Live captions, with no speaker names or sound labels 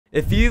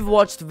If you've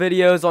watched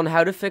videos on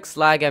how to fix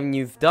lag and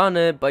you've done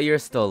it but you're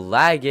still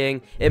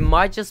lagging, it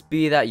might just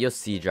be that your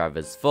C drive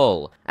is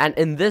full. And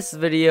in this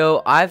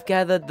video, I've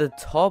gathered the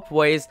top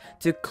ways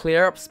to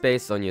clear up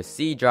space on your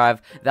C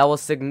drive that will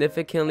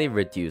significantly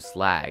reduce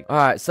lag.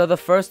 Alright, so the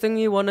first thing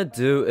you want to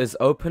do is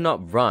open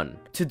up Run.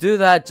 To do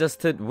that,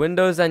 just hit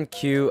Windows and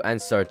Q and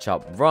search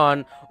up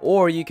Run,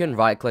 or you can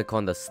right click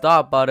on the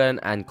Start button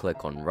and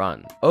click on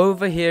Run.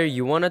 Over here,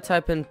 you want to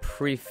type in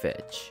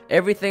prefetch.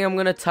 Everything I'm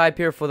going to type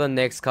here for the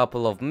next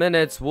couple of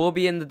minutes will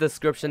be in the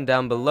description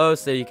down below,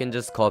 so you can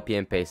just copy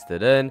and paste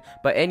it in.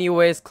 But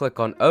anyways, click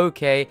on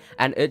OK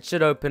and it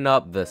should open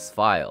up this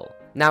file.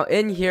 Now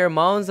in here,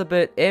 mine's a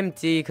bit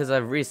empty because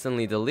I've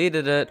recently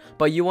deleted it,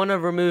 but you want to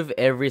remove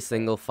every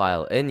single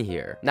file in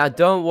here. Now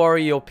don't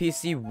worry, your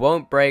PC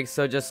won't break,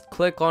 so just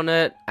click on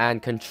it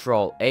and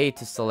ctrl A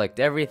to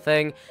select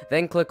everything,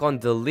 then click on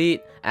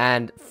delete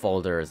and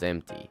folder is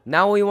empty.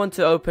 Now we want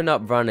to open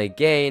up Run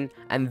again,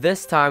 and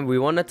this time we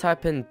want to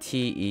type in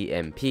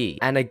temp.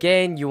 And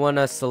again, you want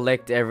to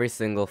select every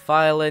single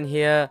file in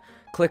here.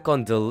 Click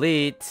on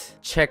delete,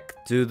 check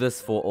do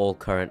this for all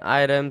current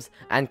items,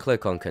 and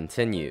click on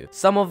continue.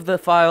 Some of the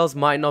files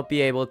might not be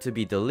able to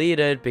be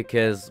deleted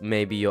because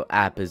maybe your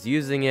app is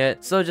using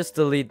it, so just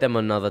delete them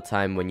another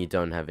time when you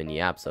don't have any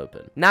apps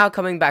open. Now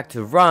coming back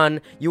to Run,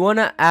 you want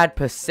to add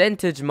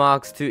percentage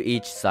marks to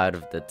each side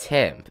of the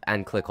temp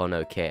and click on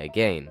OK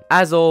again.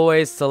 As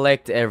always,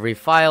 select every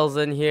files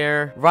in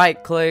here,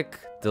 right click,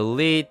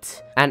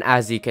 delete, and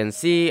as you can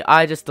see,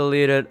 I just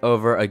deleted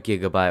over a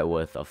gigabyte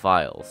worth of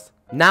files.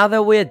 Now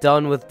that we're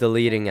done with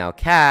deleting our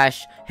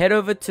cache, head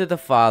over to the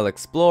File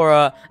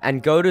Explorer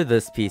and go to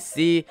this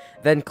PC,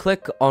 then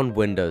click on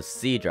Windows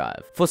C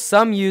drive. For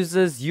some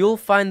users, you'll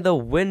find the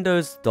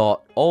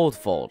Windows.old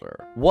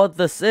folder. What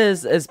this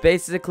is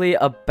basically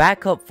a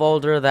backup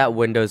folder that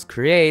Windows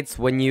creates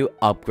when you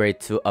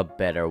upgrade to a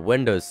better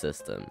Windows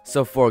system.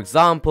 So for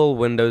example,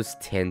 Windows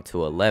 10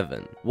 to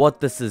 11. What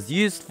this is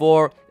used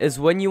for is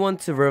when you want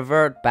to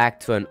revert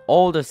back to an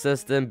older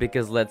system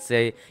because let's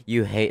say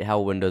you hate how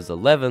Windows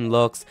 11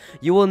 looks,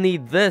 you will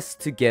need this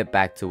to get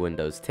back to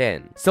Windows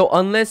 10. So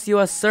unless you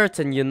are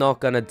certain you're not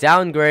gonna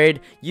downgrade,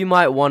 you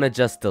might want to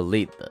just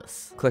delete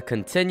this. Click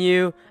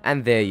continue,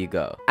 and there you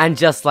go. And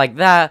just like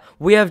that,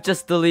 we have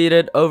just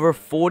deleted over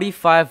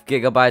 45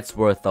 gigabytes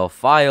worth of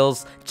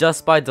files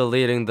just by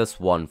deleting this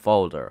one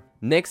folder.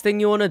 Next thing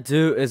you want to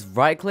do is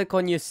right click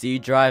on your C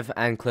drive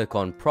and click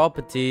on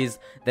properties,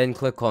 then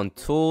click on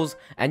tools,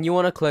 and you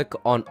want to click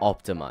on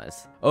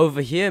optimize. Over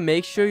here,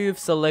 make sure you've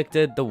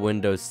selected the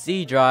Windows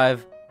C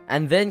drive,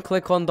 and then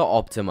click on the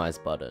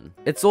optimize button.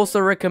 It's also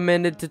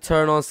recommended to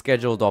turn on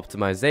scheduled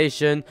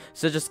optimization,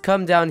 so just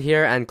come down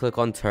here and click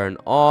on turn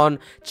on,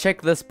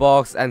 check this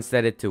box and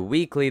set it to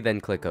weekly, then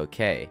click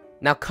OK.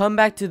 Now come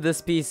back to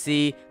this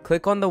PC,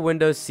 click on the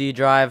Windows C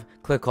drive,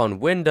 click on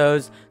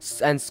Windows,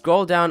 and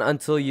scroll down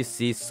until you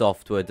see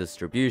software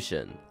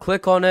distribution.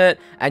 Click on it,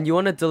 and you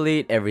want to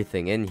delete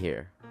everything in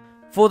here.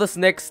 For this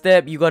next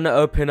step, you're going to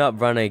open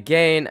up Run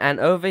again, and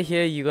over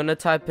here you're going to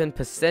type in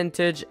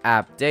percentage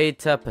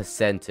appdata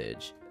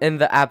percentage. In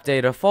the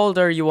appdata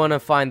folder, you want to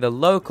find the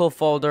local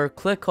folder,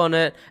 click on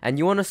it, and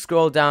you want to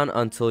scroll down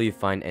until you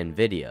find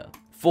NVIDIA.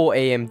 For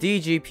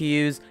AMD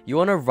GPUs, you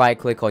want to right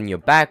click on your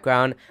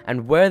background,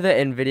 and where the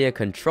NVIDIA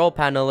control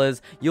panel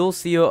is, you'll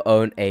see your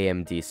own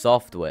AMD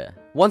software.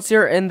 Once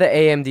you're in the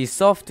AMD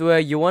software,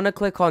 you want to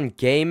click on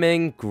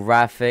Gaming,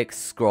 Graphics,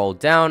 scroll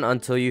down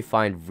until you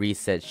find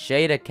Reset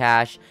Shader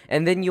Cache,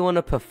 and then you want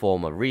to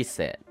perform a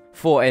reset.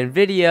 For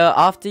NVIDIA,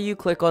 after you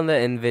click on the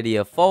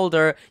NVIDIA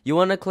folder, you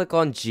want to click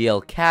on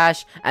GL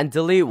Cache and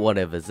delete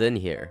whatever's in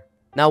here.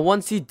 Now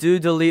once you do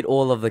delete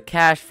all of the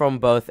cache from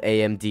both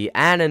AMD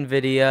and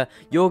NVIDIA,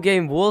 your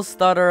game will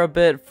stutter a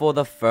bit for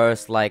the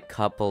first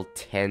couple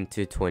 10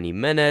 to 20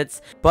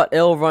 minutes, but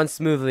it'll run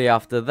smoothly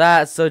after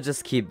that, so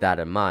just keep that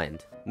in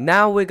mind.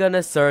 Now we're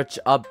gonna search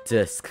up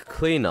disk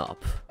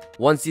cleanup.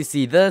 Once you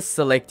see this,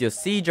 select your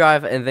C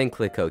drive and then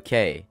click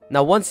OK.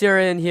 Now once you're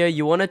in here,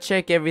 you want to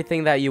check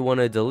everything that you want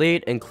to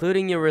delete,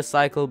 including your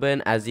recycle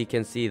bin. As you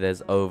can see,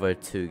 there's over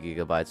 2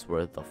 gigabytes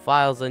worth of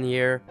files in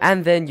here.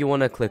 And then you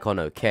want to click on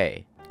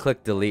OK.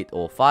 Click delete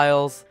all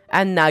files,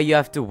 and now you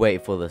have to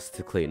wait for this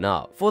to clean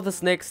up. For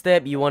this next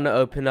step, you want to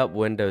open up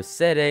Windows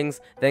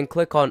settings, then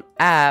click on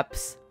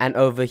apps, and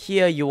over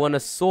here you want to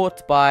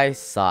sort by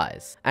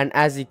size. And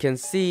as you can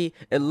see,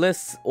 it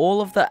lists all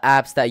of the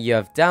apps that you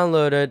have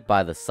downloaded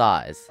by the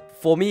size.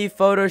 For me,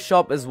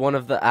 Photoshop is one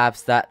of the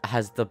apps that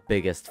has the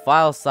biggest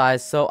file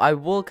size, so I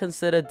will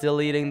consider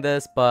deleting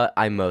this, but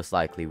I most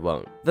likely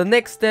won't. The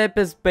next step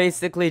is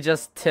basically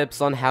just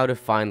tips on how to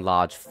find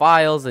large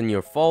files in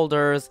your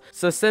folders.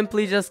 So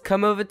simply just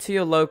come over to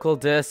your local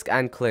disk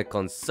and click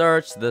on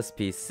search this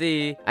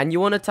PC, and you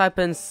want to type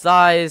in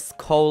size :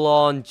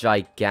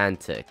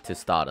 gigantic to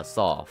start us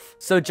off.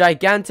 So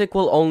gigantic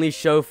will only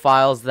show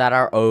files that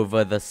are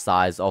over the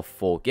size of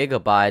 4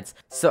 gigabytes.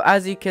 So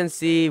as you can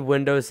see,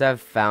 Windows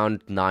have found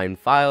around 9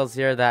 files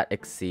here that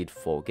exceed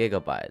 4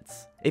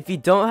 gigabytes. If you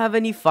don't have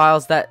any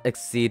files that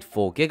exceed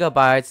 4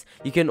 gigabytes,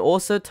 you can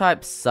also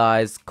type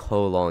size :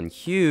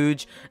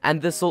 huge,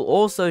 and this will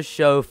also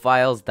show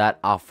files that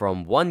are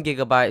from 1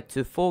 gigabyte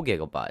to 4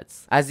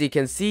 gigabytes. As you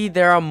can see,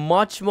 there are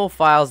much more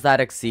files that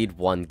exceed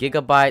 1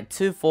 gigabyte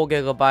to 4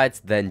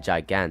 gigabytes than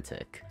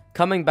gigantic.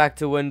 Coming back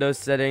to Windows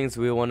settings,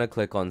 we want to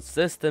click on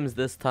Systems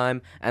this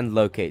time and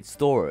locate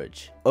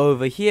Storage.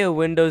 Over here,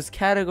 Windows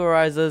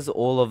categorizes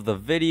all of the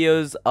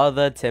videos,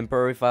 other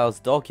temporary files,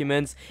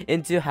 documents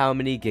into how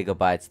many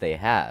gigabytes they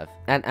have.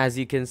 And as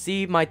you can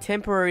see, my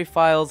temporary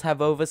files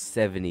have over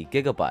 70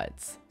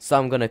 gigabytes. So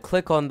I'm gonna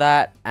click on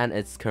that, and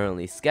it's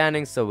currently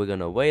scanning, so we're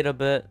gonna wait a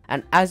bit.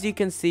 And as you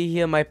can see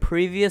here, my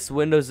previous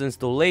Windows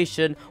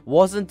installation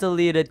wasn't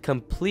deleted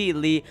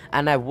completely,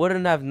 and I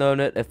wouldn't have known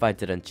it if I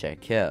didn't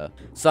check here.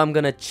 So I'm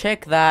gonna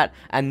check that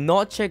and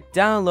not check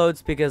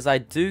downloads, because I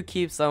do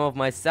keep some of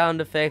my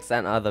sound effects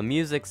and other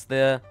musics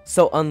there.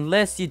 So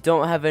unless you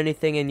don't have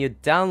anything in your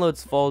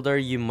downloads folder,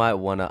 you might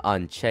want to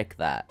uncheck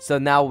that. So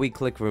now we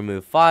click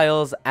remove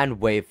files and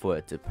wait for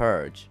it to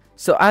purge.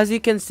 So as you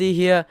can see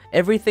here,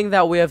 everything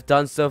that we have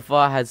done so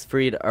far has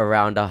freed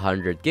around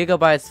 100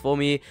 gigabytes for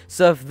me.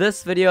 So if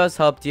this video has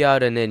helped you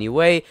out in any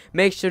way,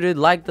 make sure to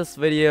like this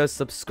video,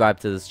 subscribe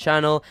to this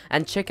channel,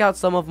 and check out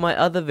some of my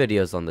other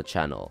videos on the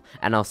channel.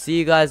 And I'll see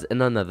you guys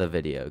in another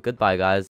video. Goodbye guys.